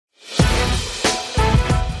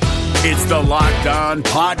It's the Locked On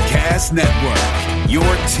Podcast Network, your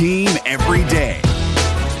team every day.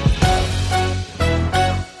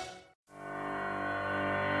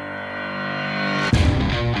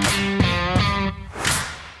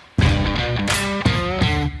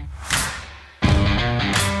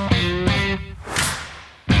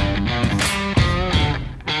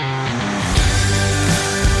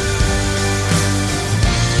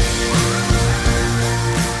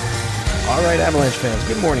 Avalanche fans,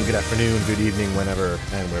 good morning, good afternoon, good evening, whenever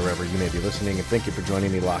and wherever you may be listening, and thank you for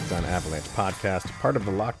joining the Locked On Avalanche podcast, part of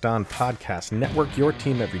the Locked On Podcast Network, your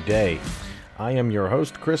team every day. I am your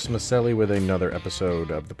host, Chris Maselli, with another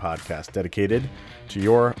episode of the podcast dedicated to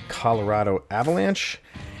your Colorado Avalanche.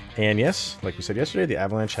 And yes, like we said yesterday, the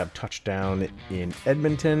Avalanche have touched down in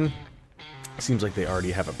Edmonton. Seems like they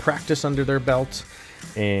already have a practice under their belt.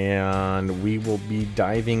 And we will be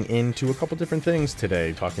diving into a couple different things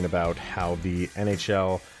today, talking about how the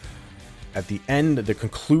NHL, at the end, the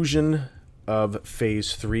conclusion of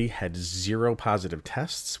Phase 3 had 0 positive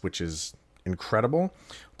tests, which is incredible.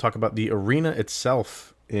 We'll talk about the arena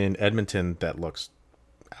itself in Edmonton that looks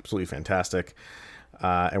absolutely fantastic.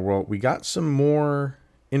 And we got some more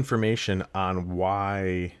information on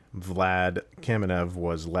why Vlad Kamenev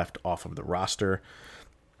was left off of the roster.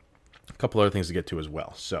 A couple other things to get to as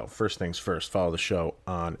well. So first things first, follow the show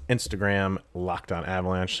on Instagram, Locked On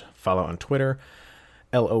Avalanche. Follow on Twitter,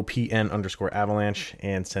 LOPN_Avalanche,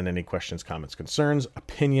 and send any questions, comments, concerns,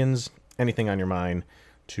 opinions, anything on your mind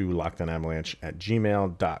to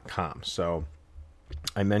lockedonavalanche@gmail.com. So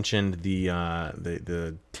I mentioned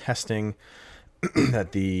the testing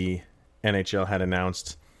that the NHL had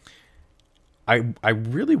announced. I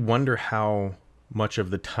really wonder how much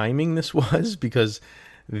of the timing this was, because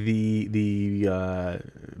the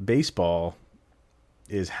baseball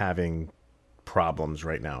is having problems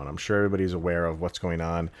right now, and I'm sure everybody's aware of what's going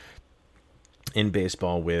on in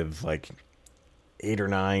baseball with like 8 or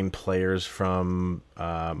 9 players from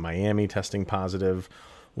Miami testing positive,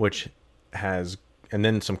 which has, and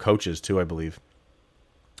then some coaches too, I believe,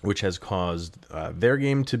 which has caused their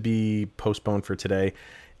game to be postponed for today.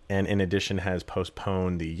 And in addition has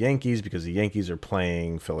postponed the Yankees, because the Yankees are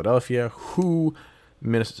playing Philadelphia, who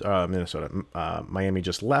Miami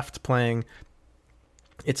just left playing.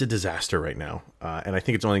 It's a disaster right now. And I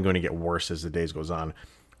think it's only going to get worse as the days goes on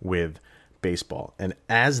with baseball. And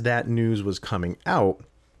as that news was coming out,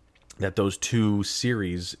 that those 2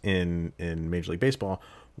 series in Major League Baseball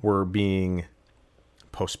were being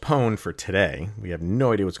postponed for today, we have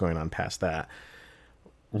no idea what's going on past that.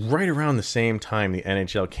 Right around the same time, the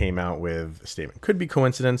NHL came out with a statement. Could be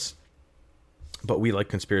coincidence, but we like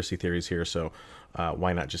conspiracy theories here, so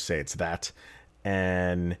why not just say it's that?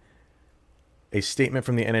 And a statement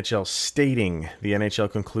from the NHL stating the NHL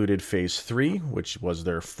concluded Phase 3, which was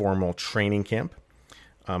their formal training camp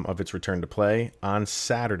of its return to play, on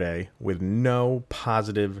Saturday with no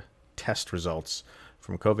positive test results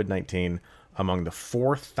from COVID-19 among the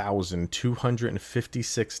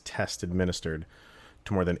 4,256 tests administered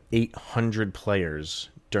to more than 800 players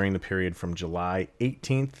during the period from July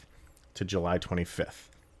 18th to July 25th.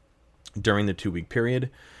 During the 2-week period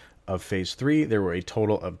of Phase 3, there were a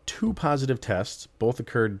total of 2 positive tests. Both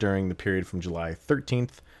occurred during the period from July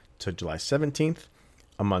 13th to July 17th,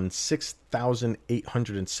 among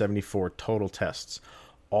 6,874 total tests.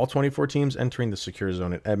 All 24 teams entering the secure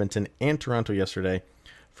zone at Edmonton and Toronto yesterday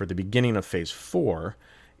for the beginning of Phase 4,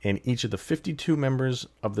 and each of the 52 members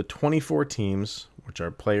of the 24 teams, which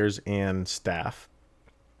are players and staff,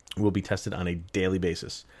 will be tested on a daily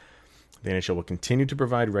basis. The NHL will continue to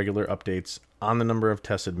provide regular updates on the number of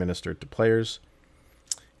tests administered to players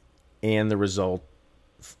and the result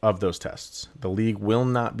of those tests. The league will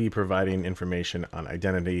not be providing information on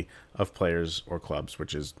identity of players or clubs,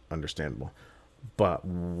 which is understandable. But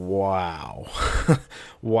wow,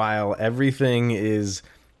 while everything is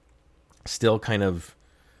still kind of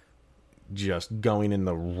just going in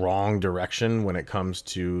the wrong direction when it comes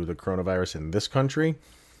to the coronavirus in this country,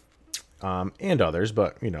 and others,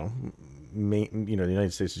 but the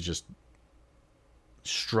United States is just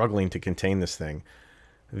struggling to contain this thing.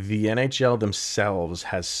 The NHL themselves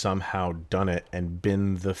has somehow done it and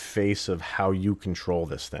been the face of how you control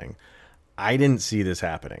this thing. I didn't see this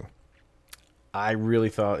happening. I really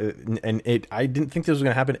thought, I didn't think this was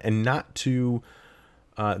going to happen, and not to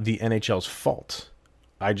the NHL's fault.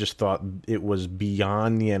 I just thought it was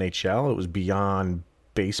beyond the NHL. It was beyond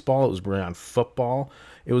baseball. It was beyond football.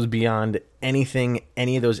 It was beyond anything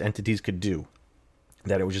any of those entities could do.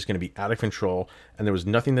 That it was just going to be out of control, and there was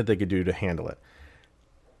nothing that they could do to handle it.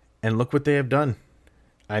 And look what they have done.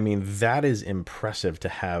 I mean, that is impressive to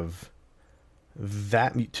have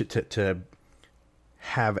that to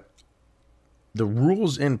have the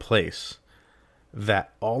rules in place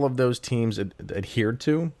that all of those teams adhered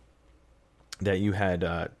to, that you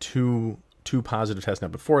had two positive tests. Now,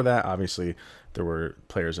 before that, obviously, there were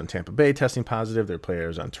players on Tampa Bay testing positive. There were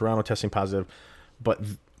players on Toronto testing positive. But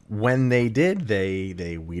when they did,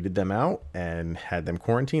 they weeded them out and had them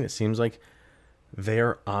quarantined. It seems like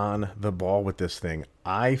they're on the ball with this thing.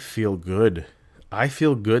 I feel good. I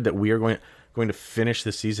feel good that we are going to finish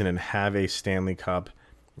the season and have a Stanley Cup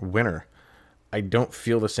winner. I don't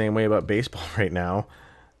feel the same way about baseball right now.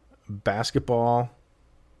 Basketball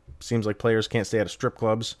seems like players can't stay out of strip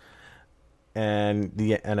clubs, and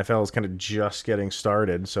the NFL is kind of just getting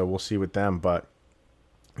started, so we'll see with them. But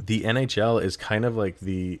the NHL is kind of like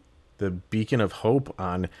the beacon of hope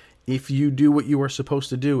on if you do what you are supposed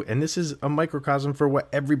to do, and this is a microcosm for what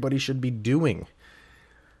everybody should be doing.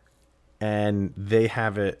 And they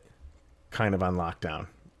have it kind of on lockdown.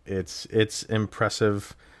 It's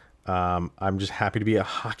impressive. I'm just happy to be a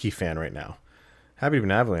hockey fan right now. Happy to be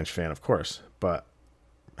an Avalanche fan, of course, but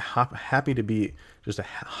happy to be just a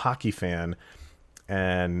hockey fan,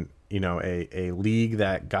 and a league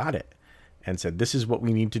that got it and said, this is what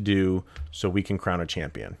we need to do so we can crown a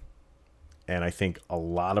champion. And I think a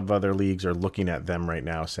lot of other leagues are looking at them right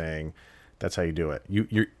now saying, that's how you do it.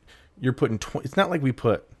 You're putting it's not like we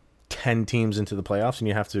put 10 teams into the playoffs and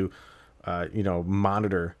you have to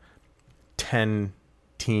monitor 10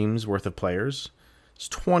 teams worth of players. It's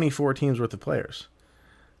 24 teams worth of players,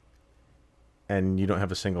 and you don't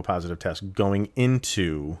have a single positive test going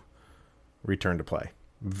into return to play.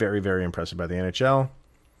 Very, very impressive by the NHL.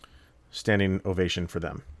 Standing ovation for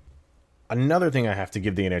them. Another thing I have to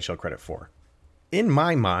give the NHL credit for. In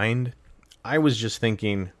my mind, I was just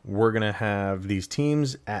thinking we're going to have these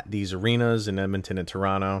teams at these arenas in Edmonton and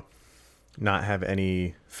Toronto, not have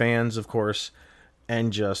any fans, of course,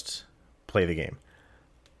 and just play the game.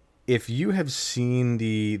 If you have seen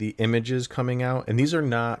the images coming out, and these are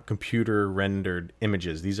not computer rendered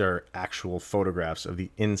images, these are actual photographs of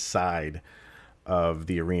the inside of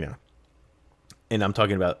the arena. And I'm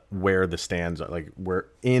talking about where the stands are, like where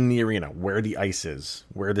in the arena, where the ice is,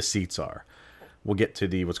 where the seats are. We'll get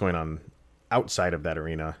to what's going on outside of that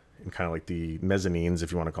arena, and kind of like the mezzanines,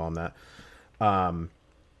 if you want to call them that.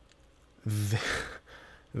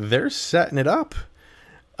 They're setting it up.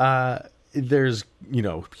 There's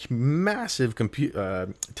massive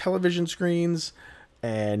television screens,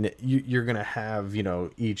 and you're gonna have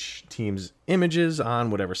each team's images on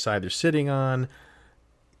whatever side they're sitting on.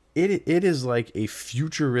 It is like a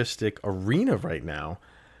futuristic arena right now.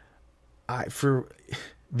 For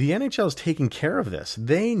the NHL is taking care of this.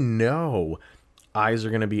 They know eyes are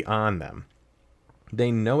going to be on them.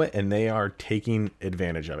 They know it, and they are taking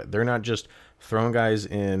advantage of it. They're not just throwing guys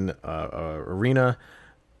in a arena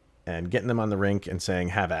and getting them on the rink and saying,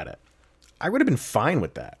 have at it. I would have been fine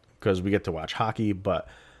with that because we get to watch hockey, but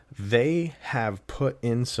they have put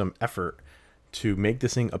in some effort to make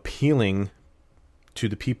this thing appealing to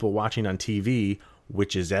the people watching on TV,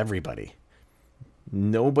 which is everybody.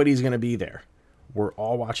 Nobody's going to be there. We're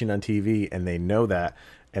all watching on TV, and they know that,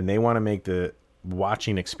 and they want to make the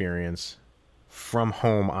watching experience from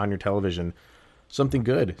home on your television something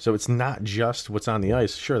good. So it's not just what's on the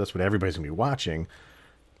ice. Sure, that's what everybody's going to be watching,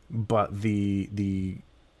 but the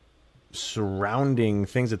surrounding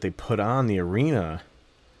things that they put on the arena,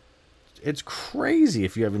 it's crazy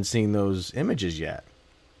if you haven't seen those images yet.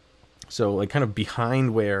 So like kind of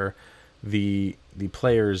behind where the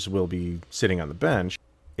players will be sitting on the bench,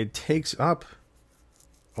 it takes up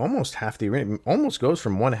almost half the arena. It almost goes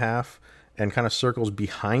from one half and kind of circles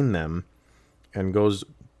behind them and goes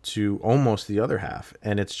to almost the other half.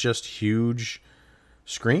 And it's just huge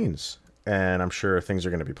screens. And I'm sure things are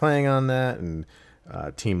going to be playing on that, and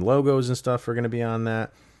team logos and stuff are going to be on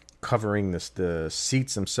that. Covering this, the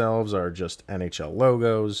seats themselves are just NHL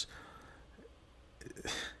logos.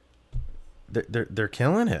 They're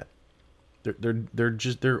killing it. They're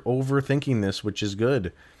overthinking this, which is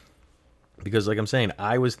good. Because like I'm saying,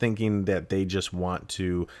 I was thinking that they just want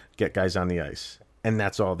to get guys on the ice, and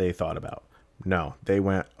that's all they thought about. No, they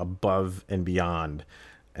went above and beyond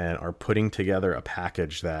and are putting together a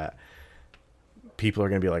package that people are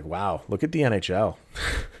going to be like, wow, look at the NHL.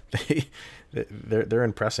 They're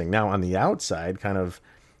impressing. Now on the outside, kind of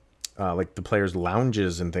like the players'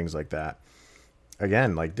 lounges and things like that.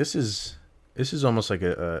 Again, like this is almost like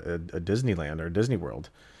a Disneyland or a Disney World.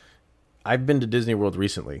 I've been to Disney World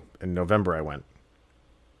recently. In November I went.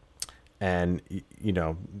 And,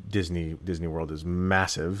 Disney World is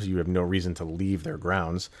massive. You have no reason to leave their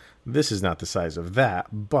grounds. This is not the size of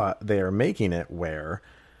that, but they are making it where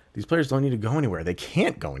these players don't need to go anywhere. They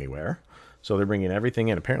can't go anywhere. So they're bringing everything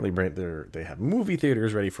in. Apparently, they have movie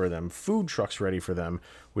theaters ready for them, food trucks ready for them,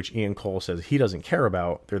 which Ian Cole says he doesn't care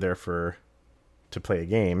about. They're there to play a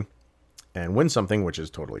game and win something, which is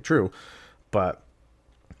totally true. But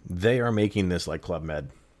they are making this like Club Med.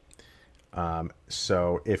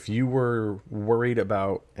 So if you were worried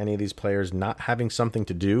about any of these players not having something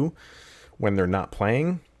to do when they're not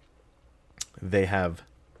playing, they have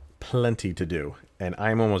plenty to do. And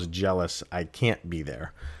I'm almost jealous I can't be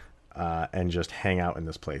there. And just hang out in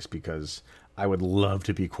this place, because I would love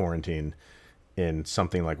to be quarantined in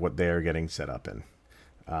something like what they're getting set up in.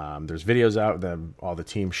 There's videos out of them, all the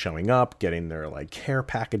teams showing up, getting their like care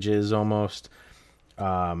packages almost.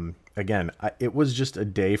 Again, it was just a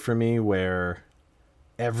day for me where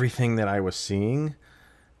everything that I was seeing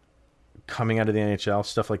coming out of the NHL,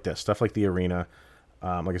 stuff like this, stuff like the arena,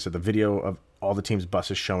 like I said, the video of all the teams'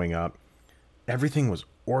 buses showing up, everything was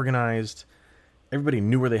organized. Everybody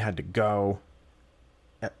knew where they had to go.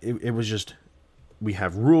 It was just, we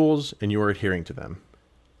have rules and you're adhering to them.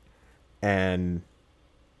 And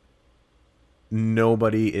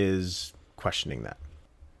nobody is questioning that.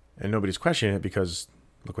 And nobody's questioning it because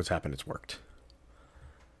look what's happened. It's worked.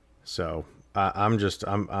 So I'm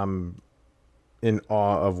in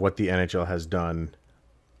awe of what the NHL has done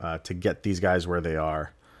to get these guys where they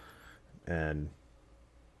are. And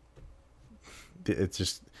it's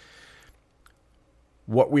just,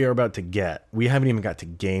 what we are about to get, we haven't even got to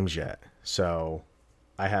games yet. So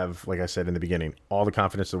I have, like I said in the beginning, all the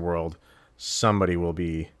confidence in the world. Somebody will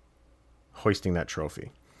be hoisting that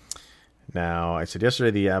trophy. Now, I said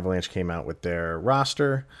yesterday the Avalanche came out with their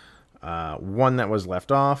roster. One that was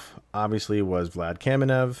left off, obviously, was Vlad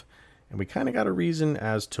Kamenev. And we kind of got a reason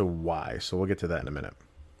as to why. So we'll get to that in a minute.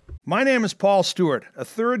 My name is Paul Stewart, a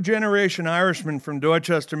third-generation Irishman from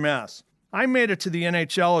Dorchester, Mass. I made it to the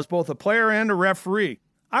NHL as both a player and a referee.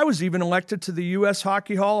 I was even elected to the U.S.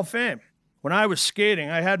 Hockey Hall of Fame. When I was skating,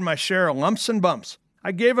 I had my share of lumps and bumps.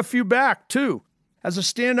 I gave a few back, too. As a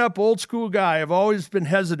stand-up old-school guy, I've always been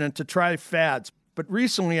hesitant to try fads, but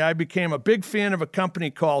recently I became a big fan of a company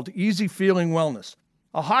called Easy Feeling Wellness.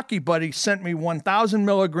 A hockey buddy sent me 1,000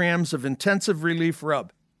 milligrams of intensive relief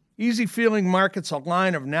rub. Easy Feeling markets a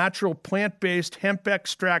line of natural plant-based hemp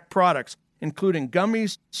extract products, including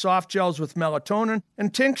gummies, soft gels with melatonin,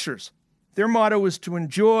 and tinctures. Their motto is to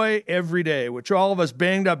enjoy every day, which all of us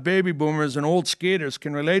banged-up baby boomers and old skaters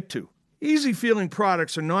can relate to. Easy Feeling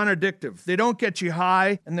products are non-addictive, they don't get you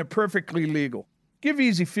high, and they're perfectly legal. Give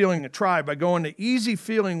Easy Feeling a try by going to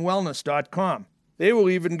easyfeelingwellness.com. They will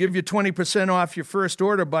even give you 20% off your first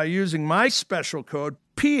order by using my special code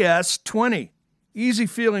PS20. Easy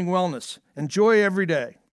Feeling Wellness. Enjoy every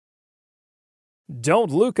day.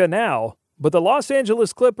 Don't Luka now, but the Los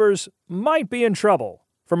Angeles Clippers might be in trouble.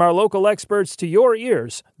 From our local experts to your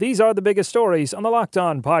ears, these are the biggest stories on the Locked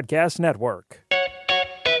On Podcast Network.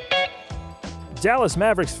 Dallas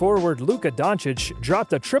Mavericks forward Luka Doncic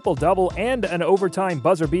dropped a triple-double and an overtime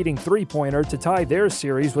buzzer-beating three-pointer to tie their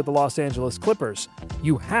series with the Los Angeles Clippers.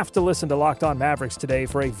 You have to listen to Locked On Mavericks today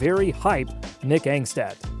for a very hype Nick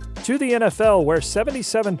Angstadt. To the NFL, where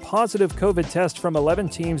 77 positive COVID tests from 11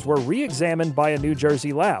 teams were re-examined by a New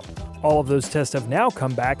Jersey lab. All of those tests have now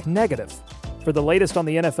come back negative. For the latest on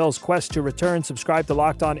the NFL's quest to return, subscribe to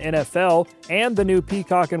Locked On NFL and the new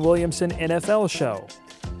Peacock and Williamson NFL show.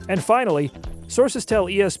 And finally, sources tell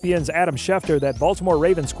ESPN's Adam Schefter that Baltimore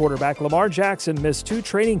Ravens quarterback Lamar Jackson missed 2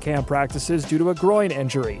 training camp practices due to a groin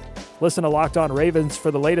injury. Listen to Locked On Ravens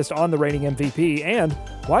for the latest on the reigning MVP and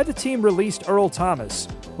why the team released Earl Thomas.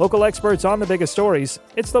 Local experts on the biggest stories.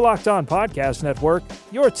 It's the Locked On Podcast Network,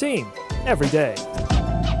 your team every day.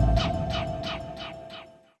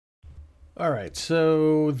 All right,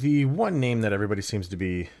 so the one name that everybody seems to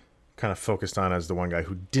be kind of focused on as the one guy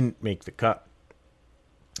who didn't make the cut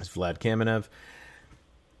is Vlad Kamenev.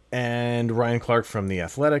 And Ryan Clark from The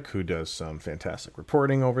Athletic, who does some fantastic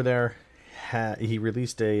reporting over there, he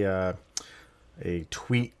released a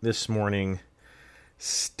tweet this morning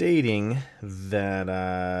stating that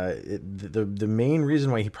the main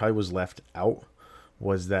reason why he probably was left out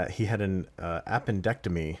was that he had an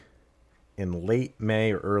appendectomy in late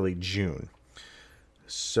May or early June.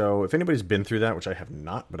 So if anybody's been through that, which I have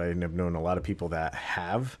not, but I have known a lot of people that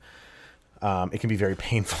have, it can be very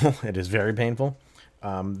painful. It is very painful.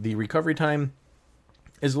 The recovery time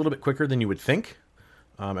is a little bit quicker than you would think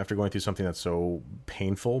after going through something that's so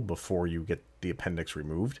painful before you get the appendix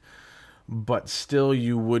removed. But still,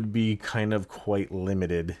 you would be kind of quite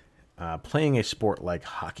limited playing a sport like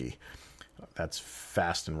hockey. That's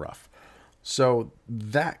fast and rough. So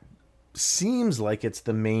that seems like it's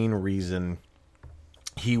the main reason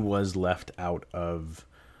he was left out of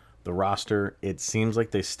the roster. It seems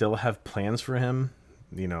like they still have plans for him,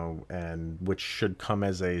 and which should come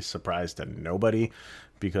as a surprise to nobody,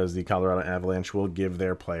 because the Colorado Avalanche will give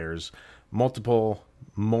their players multiple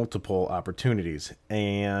opportunities.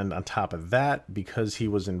 And on top of that, because he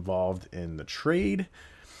was involved in the trade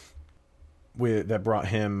that brought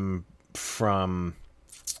him from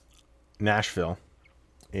Nashville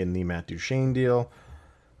in the Matt Duchene deal,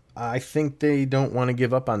 I think they don't want to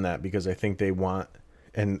give up on that, because I think they want,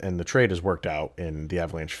 and the trade has worked out in the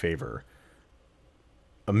Avalanche favor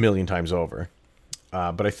a million times over.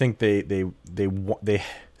 But I think they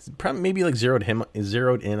probably maybe like zeroed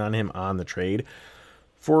in on him on the trade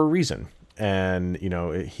for a reason. And,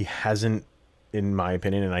 he hasn't, in my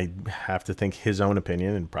opinion, and I have to think his own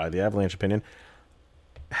opinion and probably the Avalanche opinion,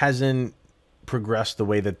 hasn't progressed the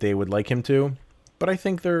way that they would like him to. But I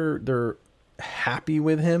think they're happy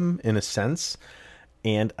with him in a sense.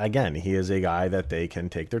 And again, he is a guy that they can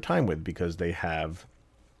take their time with, because they have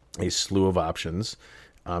a slew of options.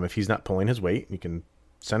 If he's not pulling his weight, you can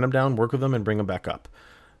send him down, work with him, and bring him back up.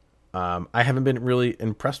 I haven't been really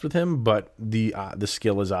impressed with him, but the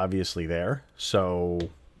skill is obviously there, so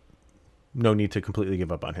no need to completely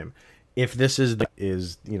give up on him. If this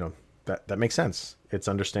that makes sense. It's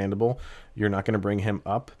understandable. You're not going to bring him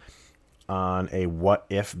up on a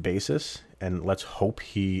what-if basis, and let's hope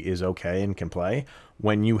he is okay and can play,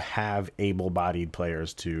 when you have able-bodied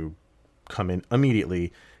players to come in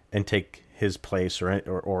immediately and take his place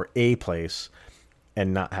or a place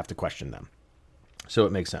and not have to question them. So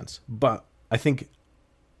it makes sense. But I think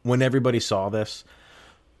when everybody saw this,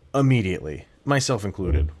 immediately, myself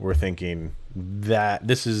included, were thinking that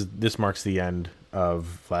this marks the end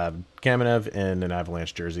of Vlad Kamenev in an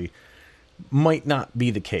Avalanche jersey. Might not be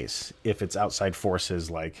the case if it's outside forces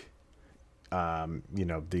like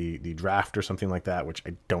the draft or something like that, which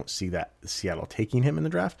I don't see that Seattle taking him in the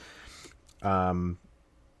draft.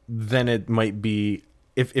 Then it might be,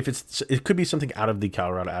 it could be something out of the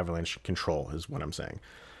Colorado Avalanche control, is what I'm saying.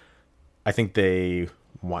 I think they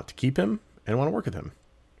want to keep him and want to work with him.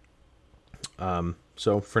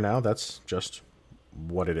 So for now, that's just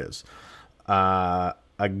what it is. A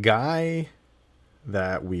guy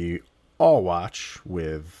that we all watch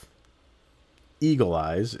with eagle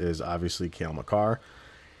eyes is obviously Cale Makar.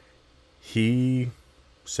 He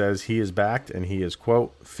says he is backed and he is,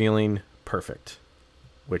 quote, feeling perfect,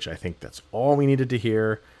 which I think that's all we needed to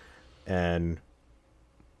hear, and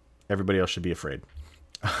everybody else should be afraid.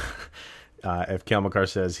 If Cale Makar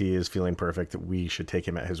says he is feeling perfect, we should take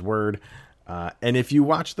him at his word. And if you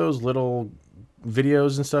watch those little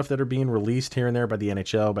videos and stuff that are being released here and there by the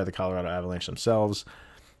NHL, by the Colorado Avalanche themselves,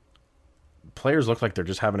 players look like they're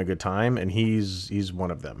just having a good time, and he's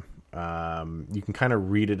one of them. You can kind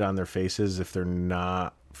of read it on their faces if they're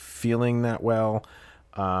not feeling that well.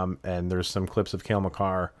 And there's some clips of Cale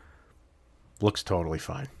Makar, looks totally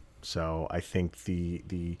fine. So I think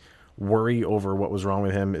the worry over what was wrong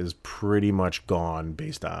with him is pretty much gone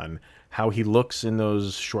based on how he looks in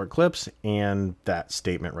those short clips and that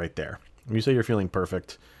statement right there. When you say you're feeling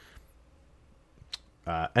perfect,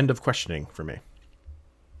 end of questioning for me.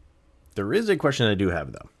 There is a question I do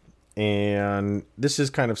have, though, and this is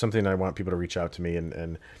kind of something I want people to reach out to me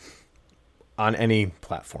and on any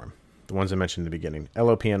platform. The ones I mentioned in the beginning,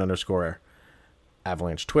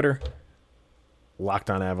 LOPN_Avalanche Twitter, Locked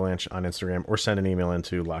On Avalanche on Instagram, or send an email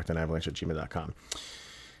into lockedonavalanche@gmail.com.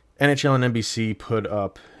 NHL and NBC put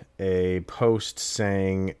up a post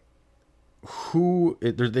saying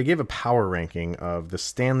they gave a power ranking of the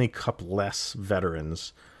Stanley Cup less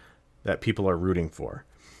veterans that people are rooting for.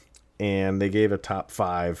 And they gave a top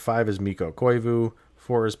 5. 5 is Mikko Koivu,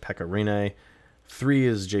 4 is Pekka Rinne, 3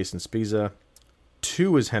 is Jason Spezza,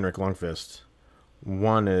 2 is Henrik Lundqvist,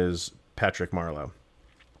 1 is Patrick Marleau.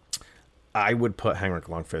 I would put Henrik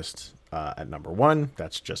Lundqvist at number 1.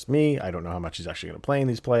 That's just me. I don't know how much he's actually going to play in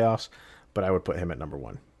these playoffs, but I would put him at number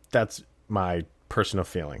 1. That's my personal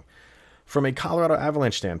feeling. From a Colorado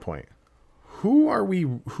Avalanche standpoint, we're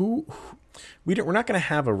not going to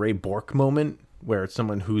have a Ray Bourque moment where it's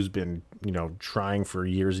someone who's been, trying for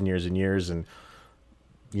years and years and years, and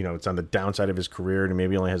it's on the downside of his career and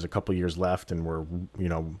maybe only has a couple years left, and we're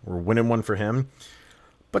winning one for him.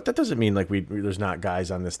 But that doesn't mean there's not guys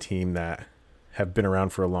on this team that have been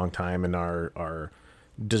around for a long time and are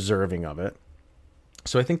deserving of it.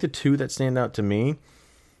 So I think the 2 that stand out to me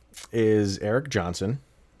is Eric Johnson.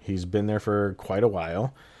 He's been there for quite a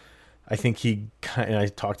while. I think and I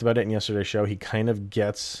talked about it in yesterday's show, he kind of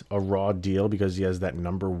gets a raw deal because he has that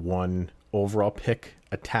number 1 overall pick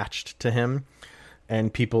attached to him.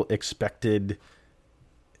 And people expected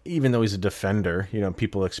even though he's a defender,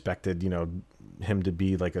 people expected, him to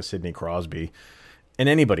be like a Sidney Crosby. And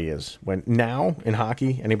anybody is. When now in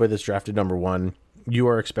hockey, anybody that's drafted number 1, you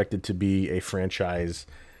are expected to be a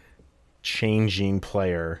franchise-changing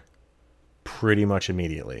player pretty much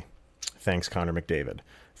immediately. Thanks, Connor McDavid.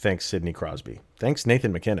 Thanks, Sidney Crosby. Thanks,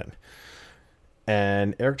 Nathan McKinnon.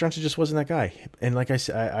 And Erik Johnson just wasn't that guy. And like I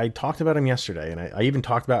said, I talked about him yesterday, and I even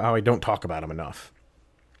talked about how I don't talk about him enough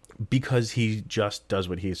because he just does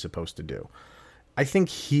what he's supposed to do. I think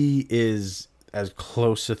he is as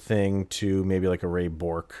close a thing to maybe like a Ray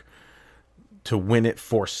Bourque to win it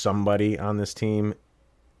for somebody on this team.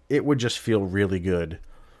 It would just feel really good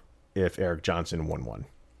if Erik Johnson won one.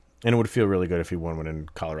 And it would feel really good if he won one in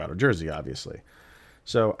Colorado jersey, obviously.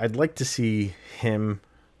 So I'd like to see him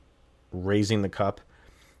raising the cup.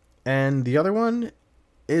 And the other one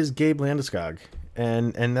is Gabe Landeskog.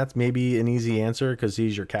 And that's maybe an easy answer because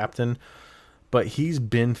he's your captain. But he's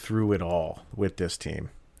been through it all with this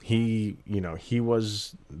team. He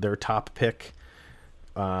was their top pick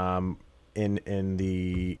in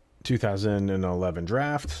the 2011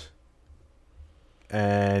 draft.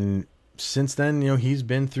 And since then, he's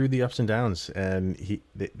been through the ups and downs, and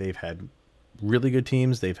they've had really good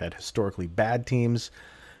teams. They've had historically bad teams,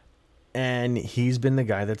 and he's been the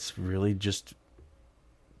guy that's really just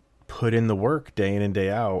put in the work day in and day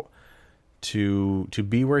out to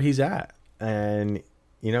be where he's at. And,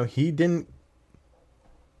 he didn't,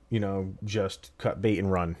 just cut bait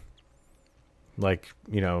and run like,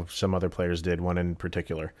 some other players did, one in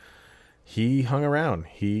particular. He hung around.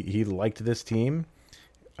 He liked this team.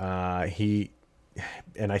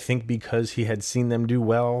 And I think because he had seen them do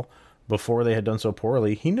well before they had done so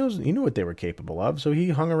poorly, he knew what they were capable of. So he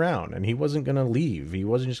hung around, and he wasn't going to leave. He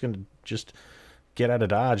wasn't just going to just get out of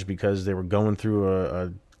Dodge because they were going through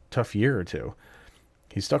a tough year or two.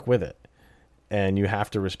 He stuck with it, and you have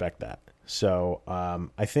to respect that. So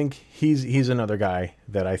I think he's another guy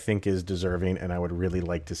that I think is deserving, and I would really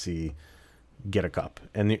like to see get a cup.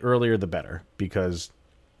 And the earlier the better, because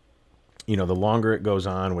the longer it goes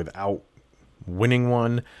on without winning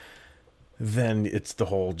one, then it's the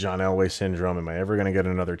whole John Elway syndrome. Am I ever going to get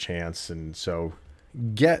another chance? And so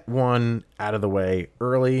get one out of the way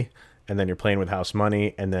early, and then you're playing with house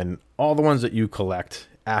money. And then all the ones that you collect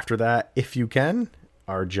after that, if you can,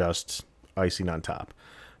 are just icing on top.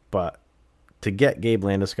 But to get Gabe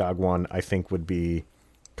Landeskog one, I think would be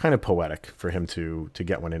kind of poetic for him to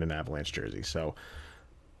get one in an Avalanche jersey. So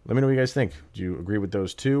let me know what you guys think. Do you agree with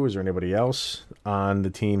those two? Is there anybody else on the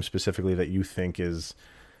team specifically that you think is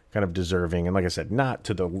kind of deserving? And like I said, not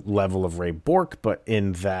to the level of Ray Bourque, but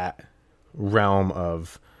in that realm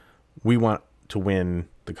of we want to win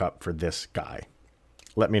the cup for this guy.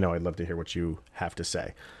 Let me know. I'd love to hear what you have to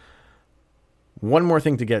say. One more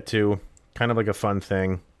thing to get to, kind of like a fun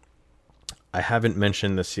thing. I haven't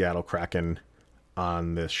mentioned the Seattle Kraken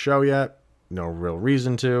on this show yet. No real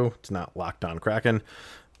reason to. It's not Locked On Kraken.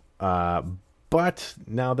 But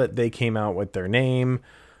now that they came out with their name,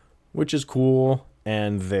 which is cool,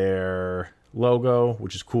 and their logo,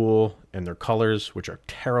 which is cool, and their colors, which are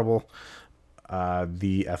terrible,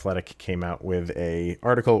 The Athletic came out with an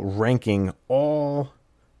article ranking all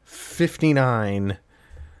 59,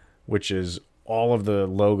 which is all of the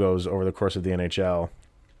logos over the course of the NHL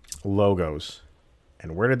logos.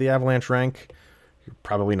 And where did the Avalanche rank? You're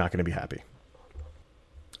probably not going to be happy.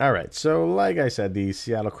 All right, so like I said, the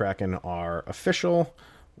Seattle Kraken are official.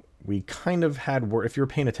 We kind of had, if you were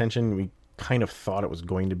paying attention, we kind of thought it was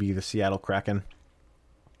going to be the Seattle Kraken.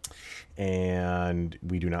 And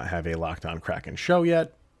we do not have a Locked On Kraken show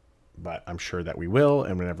yet, but I'm sure that we will.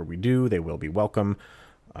 And whenever we do, they will be welcome.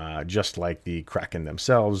 Just like the Kraken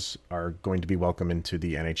themselves are going to be welcome into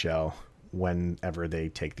the NHL whenever they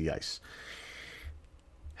take the ice.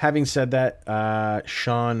 Having said that,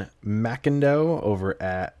 Sean McIndoe over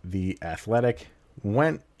at The Athletic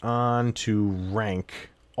went on to rank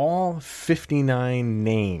all 59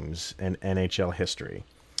 names in NHL history.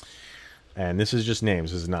 And this is just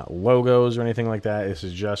names. This is not logos or anything like that. This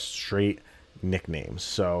is just straight nicknames.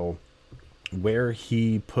 So where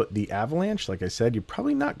he put the Avalanche, like I said, you're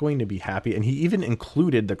probably not going to be happy. And he even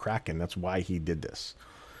included the Kraken. That's why he did this.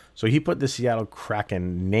 So he put the Seattle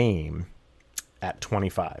Kraken name at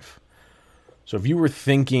 25. So if you were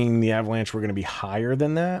thinking the Avalanche were going to be higher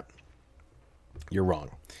than that, you're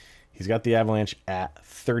wrong. He's got the Avalanche at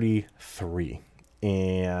 33.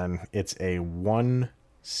 And it's a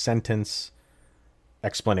one-sentence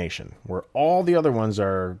explanation, where all the other ones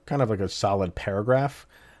are kind of like a solid paragraph.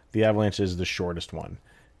 The Avalanche is the shortest one.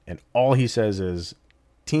 And all he says is,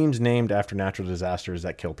 teams named after natural disasters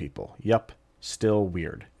that kill people. Yup, still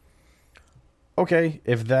weird. Okay,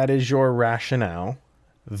 if that is your rationale,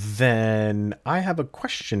 then I have a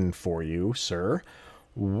question for you, sir.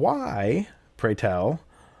 Why, pray tell,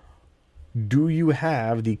 do you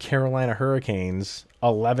have the Carolina Hurricanes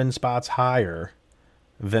 11 spots higher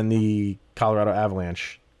than the Colorado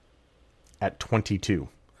Avalanche at 22?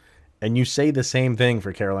 And you say the same thing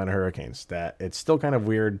for Carolina Hurricanes, that it's still kind of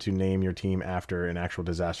weird to name your team after an actual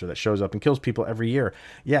disaster that shows up and kills people every year.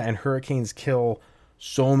 Yeah, and Hurricanes kill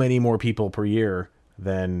so many more people per year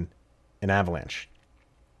than an Avalanche.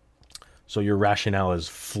 So your rationale is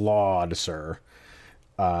flawed, sir.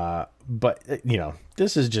 But,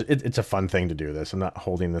 this is just, it's a fun thing to do this. I'm not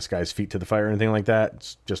holding this guy's feet to the fire or anything like that.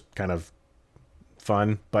 It's just kind of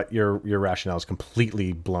fun, but your rationale is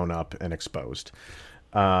completely blown up and exposed.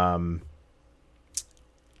 And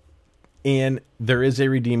there is a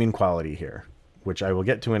redeeming quality here, which I will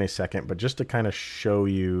get to in a second, but just to kind of show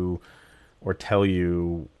you or tell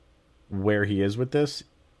you where he is with this.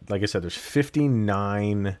 Like I said, there's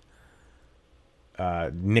 59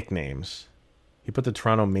 nicknames. He put the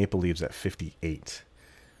Toronto Maple Leafs at 58,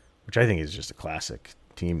 which I think is just a classic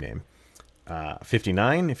team name.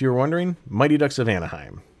 59, if you were wondering, Mighty Ducks of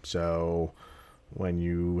Anaheim. So when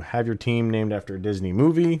you have your team named after a Disney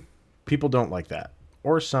movie, people don't like that,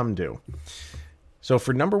 or some do. So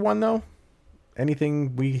for number one, though,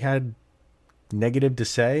 anything we had negative to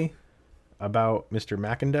say about Mr.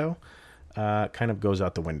 McIndoe kind of goes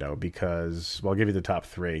out the window, because, well, I'll give you the top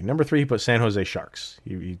three. Number three, he put San Jose Sharks.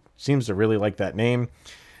 He seems to really like that name.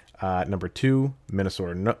 Number two,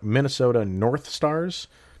 Minnesota North Stars,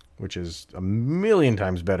 which is a million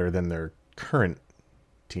times better than their current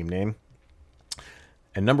team name.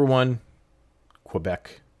 And number one,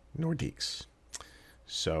 Quebec Nordiques.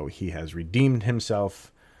 So he has redeemed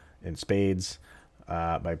himself in spades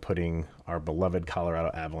by putting our beloved Colorado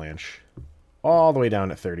Avalanche all the way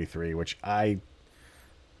down at 33, which I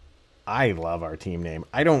love our team name.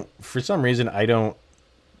 For some reason, I don't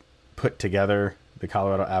put together the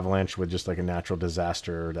Colorado Avalanche with just like a natural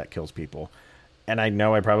disaster that kills people. And I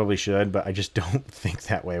know I probably should, but I just don't think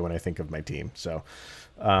that way when I think of my team. So,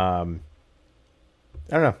 I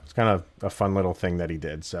don't know. It's kind of a fun little thing that he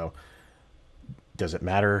did. So does it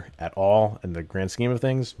matter at all in the grand scheme of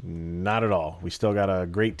things? Not at all. We still got a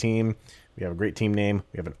great team. We have a great team name.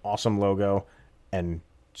 We have an awesome logo and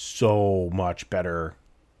so much better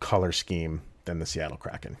color scheme than the Seattle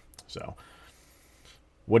Kraken. So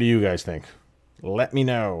what do you guys think? Let me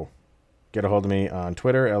know. Get a hold of me on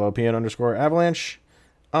Twitter, LOPN_Avalanche.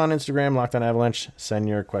 On Instagram, Locked On Avalanche. Send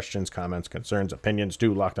your questions, comments, concerns, opinions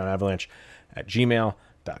to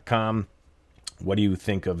lockedonavalanche@gmail.com. What do you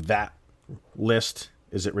think of that list?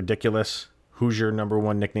 Is it ridiculous? Who's your number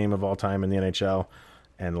one nickname of all time in the NHL?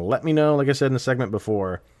 And let me know, like I said in the segment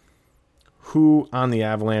before, who on the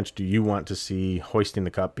Avalanche do you want to see hoisting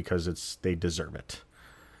the cup, because they deserve it?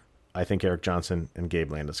 I think Erik Johnson and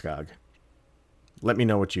Gabe Landeskog. Let me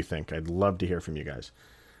know what you think. I'd love to hear from you guys.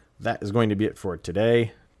 That is going to be it for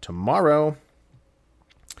today. Tomorrow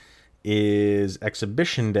is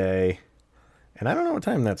Exhibition Day, and I don't know what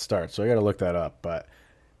time that starts, so I got to look that up.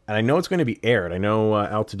 And I know it's going to be aired. I know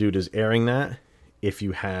Altitude is airing that. If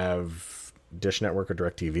you have Dish Network or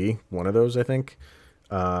DirecTV, one of those, I think.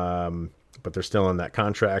 But they're still in that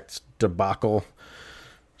contract debacle.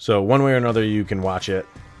 So one way or another, you can watch it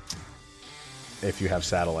if you have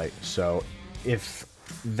satellite. So if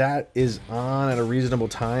that is on at a reasonable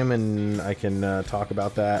time and I can talk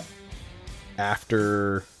about that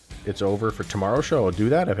after it's over for tomorrow's show, I'll do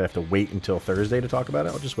that. If I have to wait until Thursday to talk about it,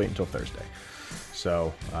 I'll just wait until Thursday.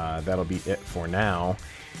 So that'll be it for now.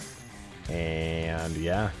 And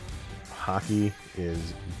yeah, hockey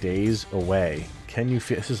is days away. Can you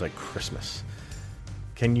feel? This is like Christmas.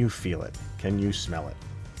 Can you feel it? Can you smell it?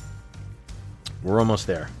 We're almost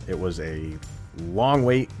there. It was a long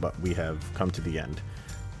wait, but we have come to the end.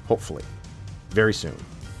 Hopefully, very soon.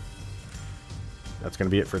 That's going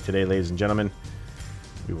to be it for today, ladies and gentlemen.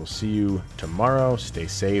 We will see you tomorrow. Stay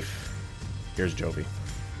safe. Here's Jovi.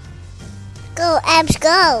 Go, Abs,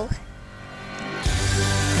 go!